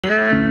Cause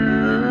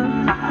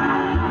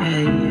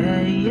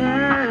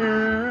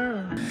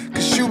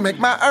you make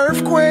my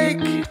earthquake.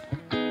 You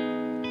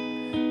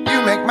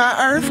make my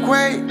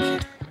earthquake.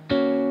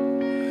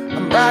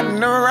 I'm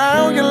riding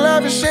around, your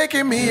love is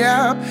shaking me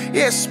up.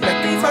 Yes,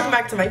 welcome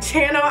back to my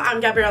channel. I'm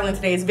Gabrielle. In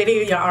today's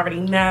video, y'all already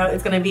know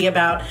it's gonna be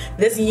about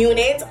this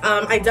unit.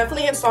 I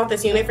definitely installed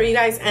this unit for you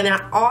guys, and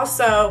I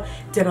also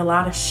did a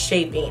lot of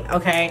shaping,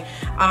 okay?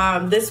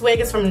 This wig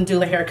is from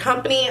Nadula Hair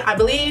Company, I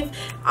believe.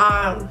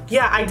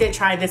 Yeah, I did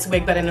try this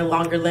wig, but in a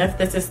longer lift.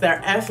 This is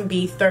their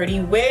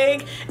FB30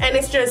 wig, and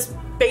it's just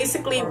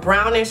basically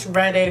brownish,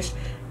 reddish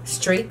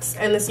streaks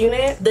in this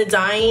unit. The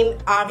dyeing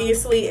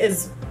obviously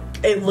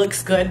it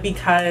looks good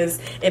because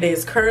it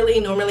is curly.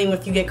 Normally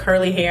if you get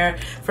curly hair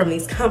from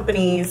these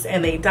companies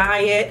and they dye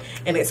it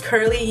and it's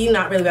curly, you're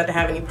not really about to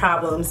have any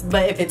problems.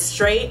 But if it's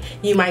straight,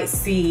 you might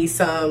see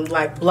some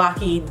like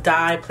blocky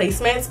dye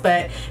placements.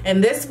 But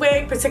in this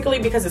wig,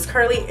 particularly because it's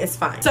curly, it's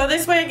fine. So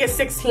this wig is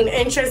 16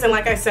 inches, and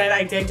like I said,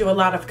 I did do a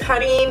lot of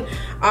cutting.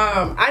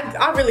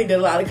 I really did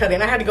a lot of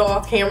cutting. I had to go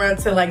off camera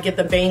to like get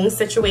the bangs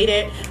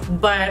situated,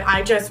 but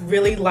I just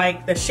really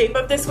like the shape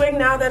of this wig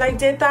now that I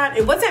did that.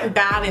 It wasn't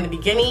bad in the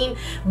beginning,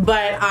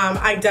 but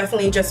I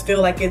definitely just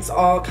feel like it's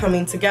all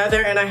coming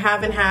together, and I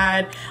haven't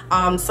had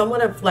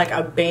somewhat of like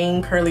a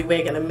bang curly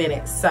wig in a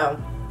minute.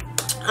 So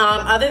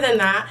other than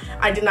that,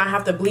 I did not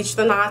have to bleach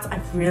the knots.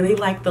 I really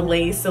like the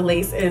lace. The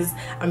lace is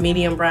a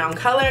medium brown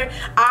color.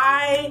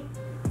 I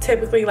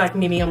typically like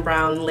medium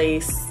brown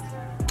lace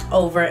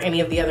over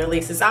any of the other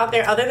laces out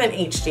there other than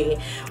HG,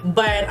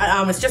 but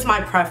it's just my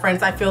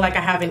preference. I feel like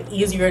I have an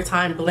easier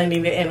time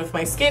blending it in with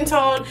my skin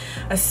tone,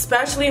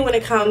 especially when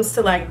it comes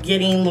to like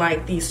getting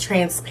like these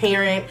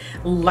transparent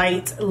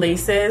light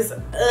laces.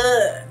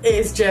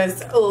 It's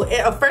just,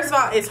 first of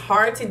all, it's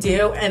hard to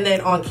do, and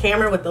then on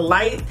camera with the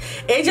light,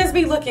 it just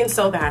be looking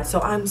so bad.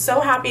 So I'm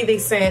so happy they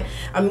sent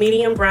a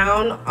medium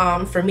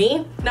brown for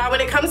me. Now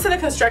when it comes to the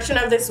construction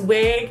of this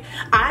wig,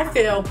 I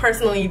feel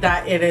personally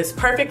that it is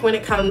perfect when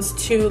it comes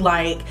to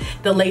like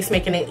the lace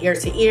making it ear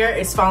to ear.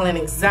 It's falling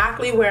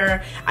exactly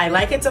where I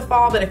like it to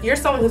fall. But if you're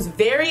someone who's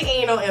very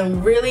anal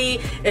and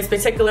really is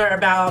particular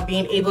about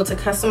being able to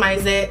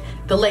customize it,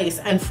 the lace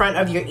in front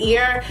of your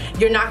ear,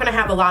 you're not gonna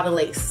have a lot of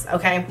lace,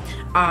 okay?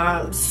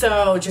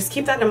 So just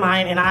keep that in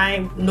mind. And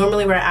I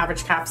normally wear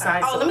average cap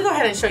size. Oh, let me go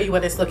ahead and show you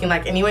what it's looking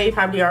like anyway. You've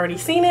probably already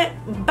seen it,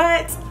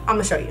 but I'm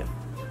gonna show you.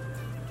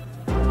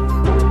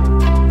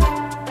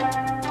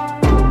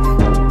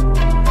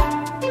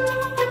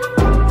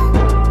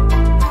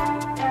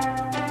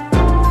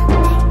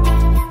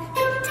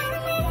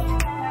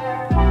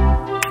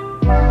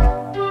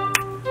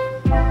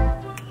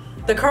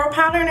 The curl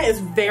pattern is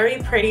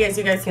very pretty, as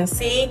you guys can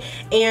see,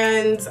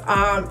 and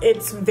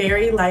it's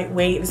very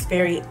lightweight, it's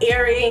very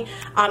airy.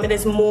 It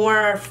is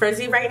more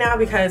frizzy right now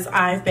because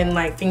I've been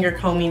like finger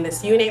combing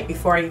this unit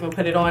before I even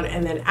put it on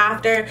and then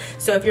after.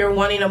 So if you're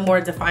wanting a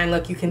more defined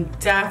look, you can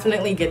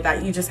definitely get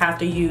that. You just have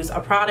to use a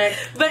product.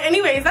 But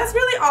anyways, that's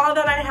really all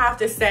that I have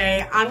to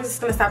say. I'm just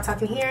gonna stop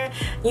talking here.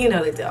 You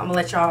know the deal. I'm gonna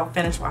let y'all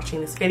finish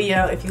watching this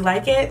video. If you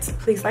like it,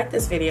 please like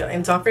this video,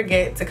 and don't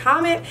forget to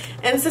comment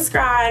and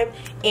subscribe,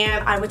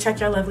 and I will check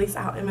your lovelies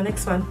out in my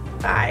next one.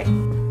 Bye.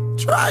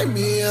 try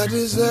me a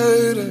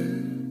deserter.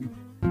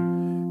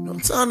 No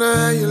time to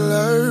have you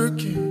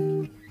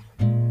lurking.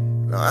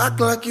 No, act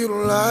like you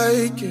don't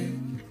like it.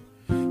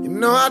 You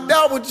know I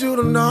dealt with you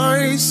the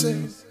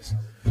nicest.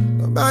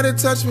 Nobody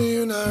touched me,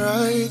 you're not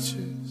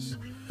righteous.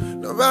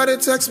 Nobody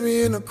text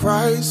me in a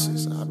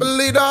crisis. I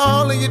believed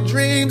all of your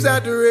dreams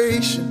had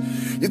duration.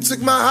 You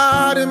took my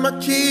heart and my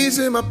keys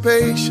and my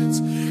patience.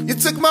 You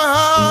took my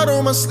heart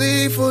on my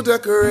sleeve for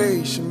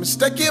decoration.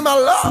 Mistaking my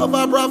love,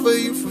 I brought for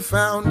you for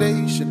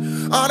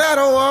foundation. All that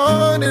I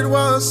wanted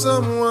was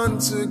someone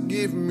to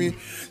give me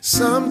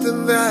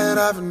something that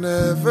I've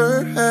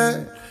never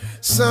had,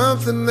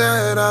 something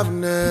that I've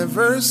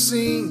never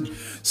seen,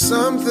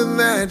 something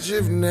that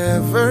you've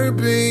never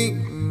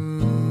been.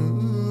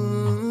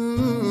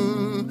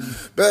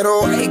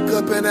 Better wake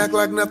up and act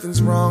like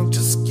nothing's wrong.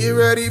 Just get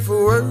ready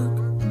for work.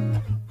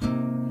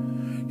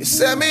 You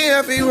set me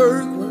heavy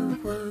work,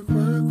 work, work,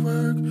 work,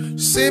 work. You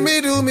see me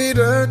do me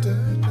dirt,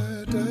 dirt,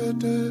 dirt, dirt,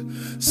 dirt.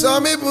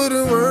 Saw me put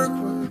in work,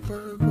 work,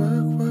 work,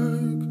 work,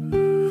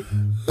 work.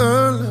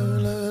 Learn,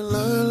 learn, learn,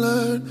 learn,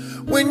 learn.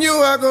 When you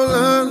are gonna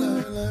learn,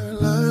 learn, learn,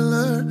 learn,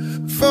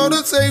 learn. Before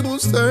the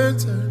tables turn,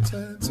 turn,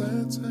 turn,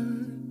 turn,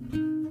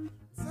 turn.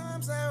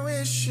 Sometimes I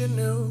wish you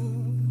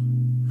knew,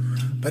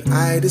 but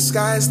I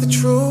disguise the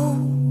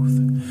truth.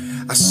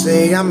 I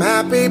say I'm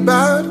happy,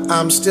 but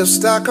I'm still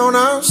stuck on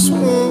us.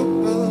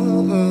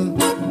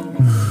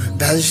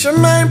 Does your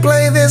mind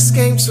play this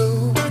game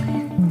too?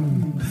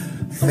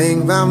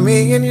 Think about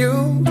me and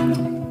you.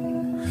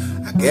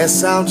 I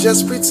guess I'll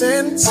just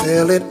pretend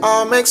till it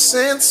all makes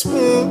sense.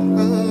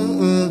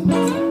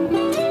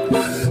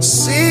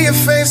 See you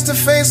face to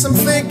face, I'm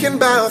thinking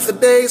about the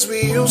days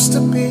we used to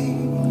be.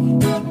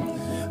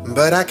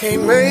 But I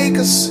can't make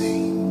a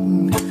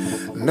scene.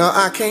 No,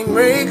 I can't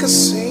make a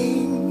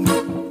scene.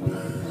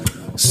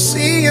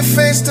 See you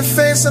face to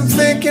face, I'm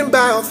thinking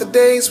about the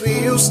days we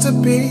used to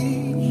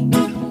be.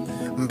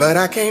 But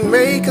I can't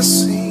make a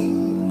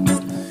scene.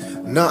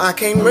 No, I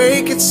can't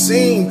make it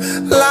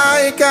seem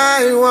like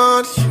I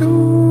want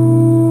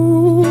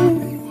you.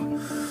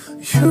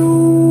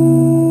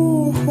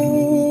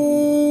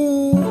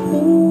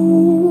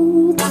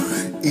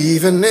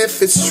 Even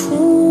if it's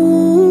true,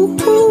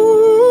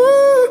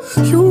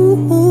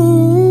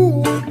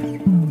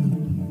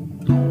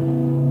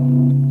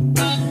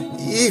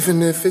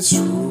 even if it's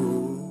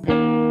true.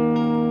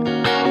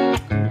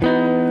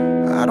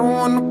 I don't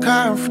want no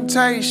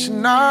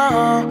confrontation,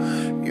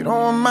 no. You don't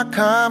want my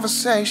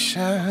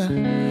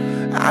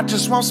conversation. I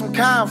just want some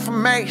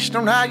confirmation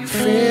on how you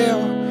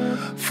feel,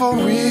 for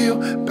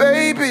real,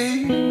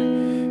 baby.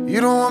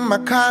 You don't want my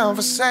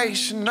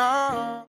conversation, no.